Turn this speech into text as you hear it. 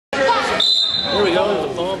we go.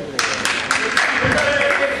 There's a palm.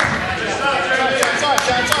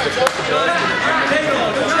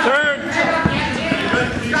 Turn.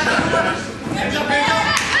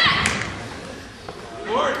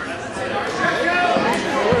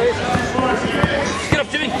 Get up,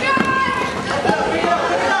 Jimmy.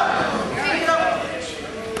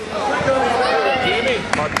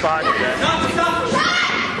 Hard spot.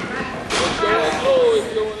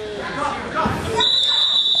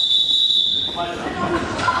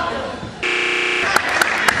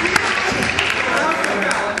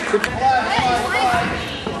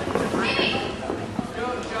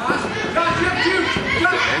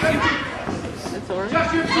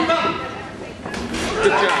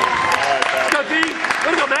 Good job. Let's go, D. Way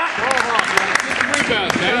to go, Matt.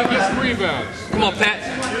 Rebounds, Daddy. Get some rebounds. Come on, Pat.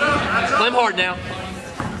 Climb hard now.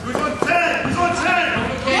 He's on 10. He's on 10.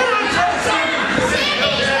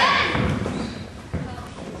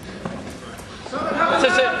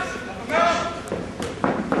 That's it.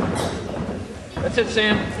 That's it,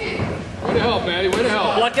 Sam. Way to help, Maddie. Way to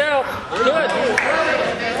help. Block out. Good.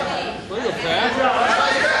 Look at Pat.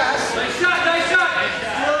 Nice shot. Nice shot.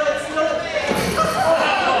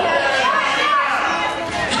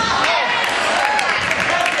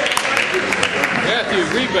 Matthew,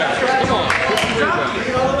 rebound. Come on. Get some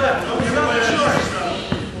rebounds.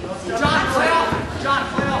 John, play off. John,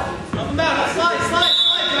 play off. Up and back. Slide, slide,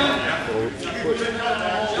 slide,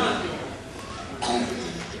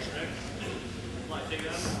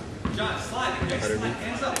 John, slide.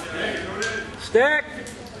 Hands up. Stack.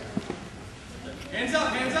 Hands up,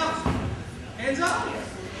 hands up. Hands up.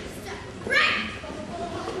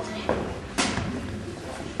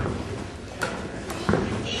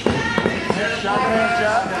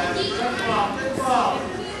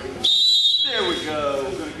 There we go.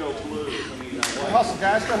 We're going to go blue. Hustle,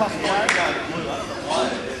 guys. Go hustle, guys.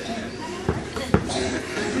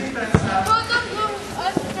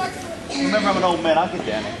 Remember, I'm an old man. I'll get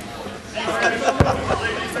down there.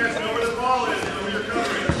 Defense, know where the ball is. Know where you're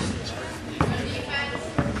covering it.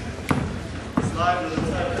 Slide to the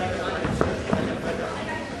side.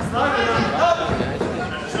 Slide to the up.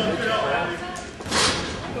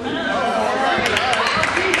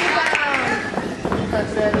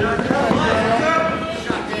 Defense, Daniel.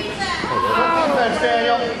 Defense,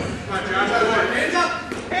 Daniel. Hands up.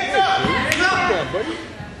 Hands up. Hands up.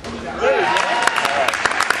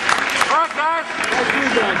 All right, guys. Nice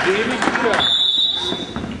rebound, Jamie. Good job.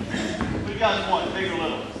 What do you guys want? Big or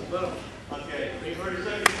little? Little. Okay. 30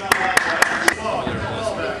 seconds.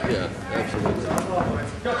 Yeah, absolutely.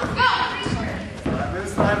 5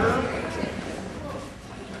 minutes, 5 minutes.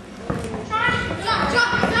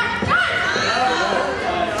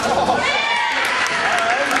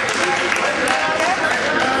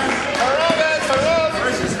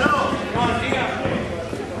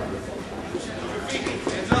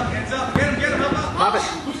 Pop it.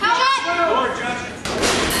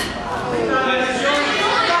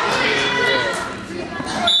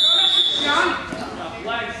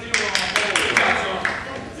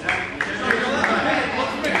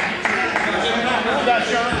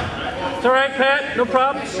 It's all right, Pat. No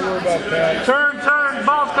problem. Don't worry about Pat. Turn, turn.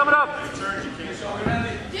 Ball's coming up.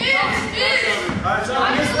 Alright, so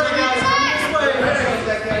this way, guys. This way.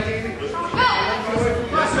 That guy, Jamie. Here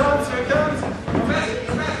comes.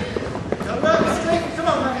 Come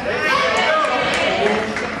on, man.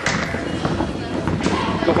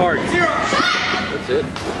 Go hard. That's it.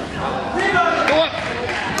 Go up.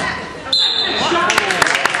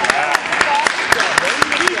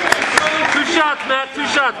 Two shots, Matt. Two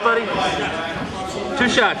shots, buddy. Two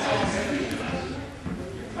shots.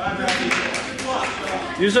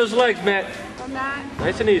 Use those legs, Matt.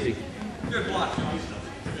 Nice and easy. Good block, John.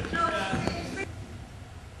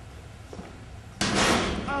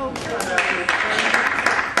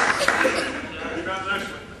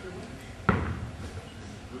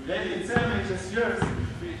 Ready, 7 inches, yours.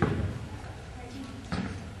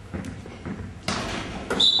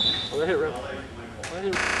 Oh, that hit right. That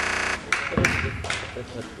hit.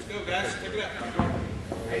 Let's go, guys. Take it up.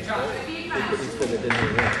 Hey, John. Here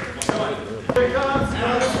it comes.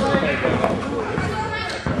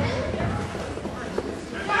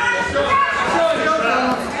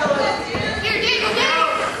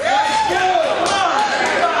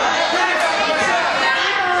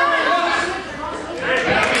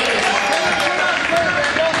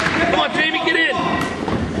 Come on, Jamie, get in.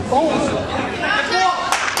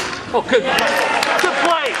 Oh, good. Good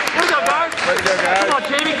play. Here we go, guys. Come on,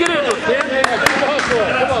 Jamie, get into it, man.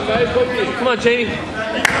 Come on, guys. Come on, Jamie.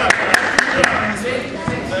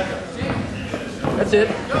 That's it.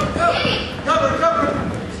 Cover, cover.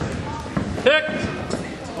 Pick.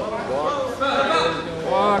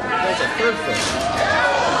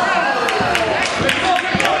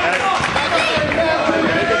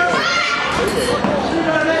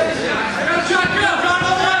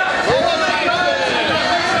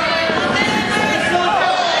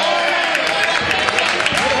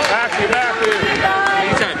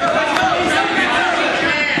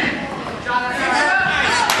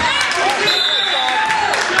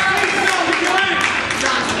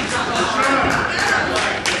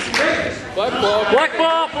 Black ball. Black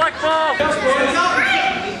ball, black ball.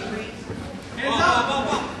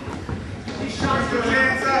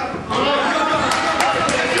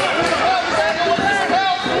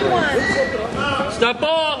 Stop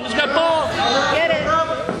ball. Who's got ball? Get it.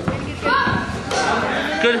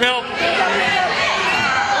 Good help.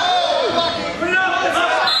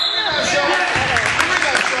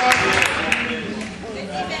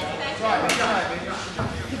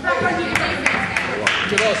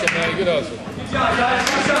 Good hustle, man. Good hustle.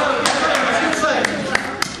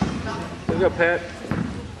 There you go, Pat.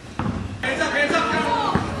 Hands up, hands up.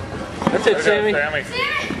 That's it, Sammy. Hands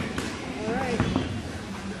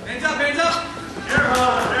up, hands up. Hands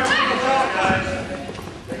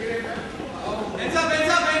up, hands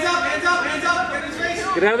up, hands up, hands up, hands up. Get in his face.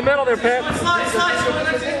 Get out of the middle there, Pat. Slide, slide, Sean,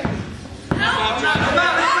 that's it. Come out,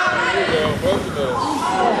 There you go. Both of those.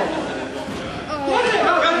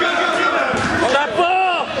 Stop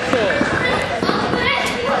ball.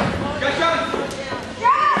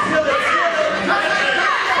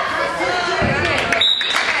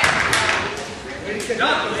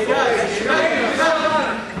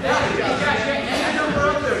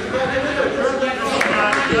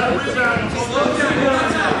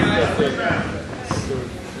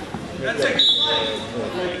 That's it.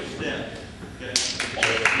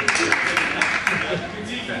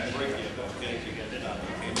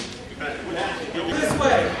 This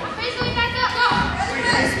way.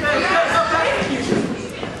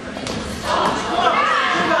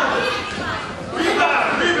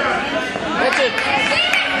 That's it.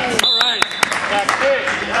 All right. That's it.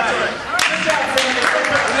 There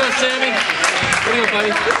you go, Sammy. There you go,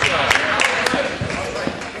 buddy.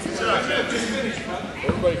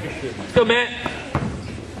 Everybody contribute. Let's go, Matt.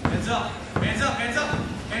 Hands up, hands up, hands up.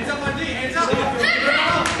 Hands up on D, hands up.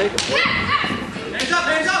 Take it. Hands up,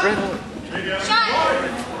 hands up. Brent, hold it.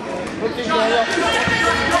 Looking, Daniel.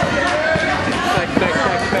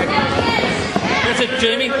 Back. That's it,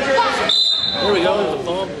 Jamie. There we go. There's a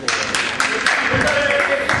bomb.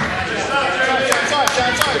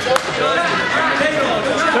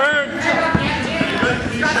 Turn.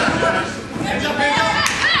 Hands up, hands up.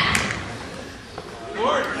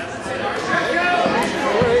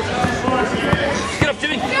 Get up,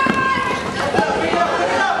 Jimmy.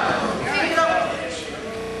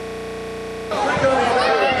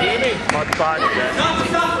 Jimmy. Hard body, man. Stop,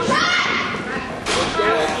 stop.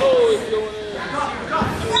 Oh, it's going in.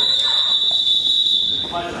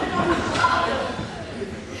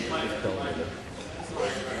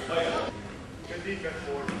 Good defense,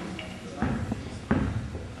 board.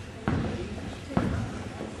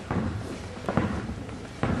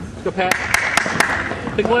 Let's go, Pat.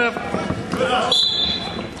 Big left.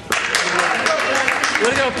 Way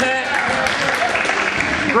to go, Pat.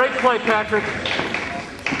 Great play, Patrick.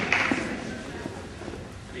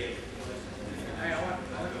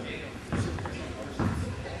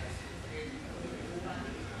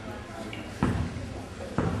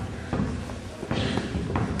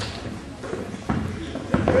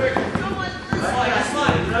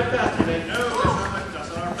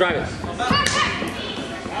 Drive it.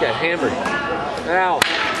 Got hammered. Ow.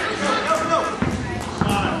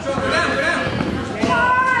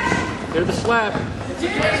 There's the slap.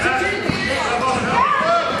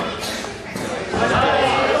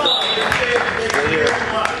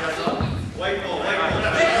 White ball, white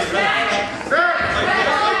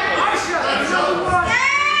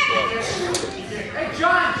Hey,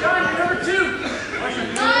 John, you're number 2.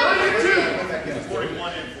 You're 2.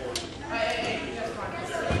 41 and 4.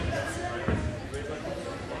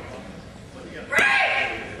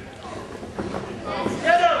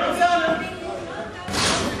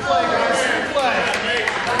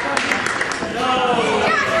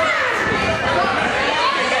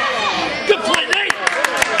 Good play, Nate.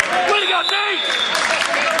 Way to go, Nate.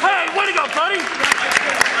 Hey, way to go, buddy.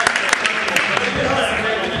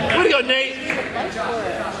 Way to go, Nate.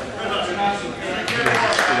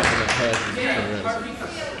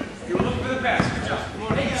 You were looking for the pass. Good job. Come on.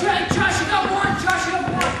 Hey, Josh, you got one. Josh, you got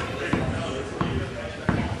one.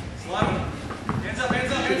 Slide him. Hands up,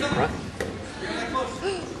 hands up, hands up. You're that close.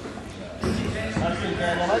 Nicely,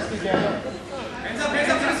 Daniel. Nicely, Daniel. Hands up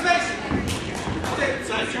to his face. That's it.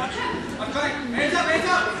 Side, Josh. Hands up, hands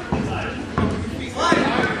up.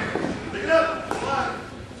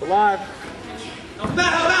 Alive. How's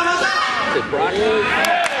that?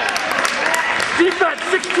 Defense,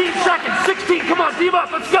 16 seconds. 16. Come on, team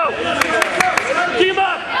up. Let's go. Team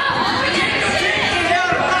up.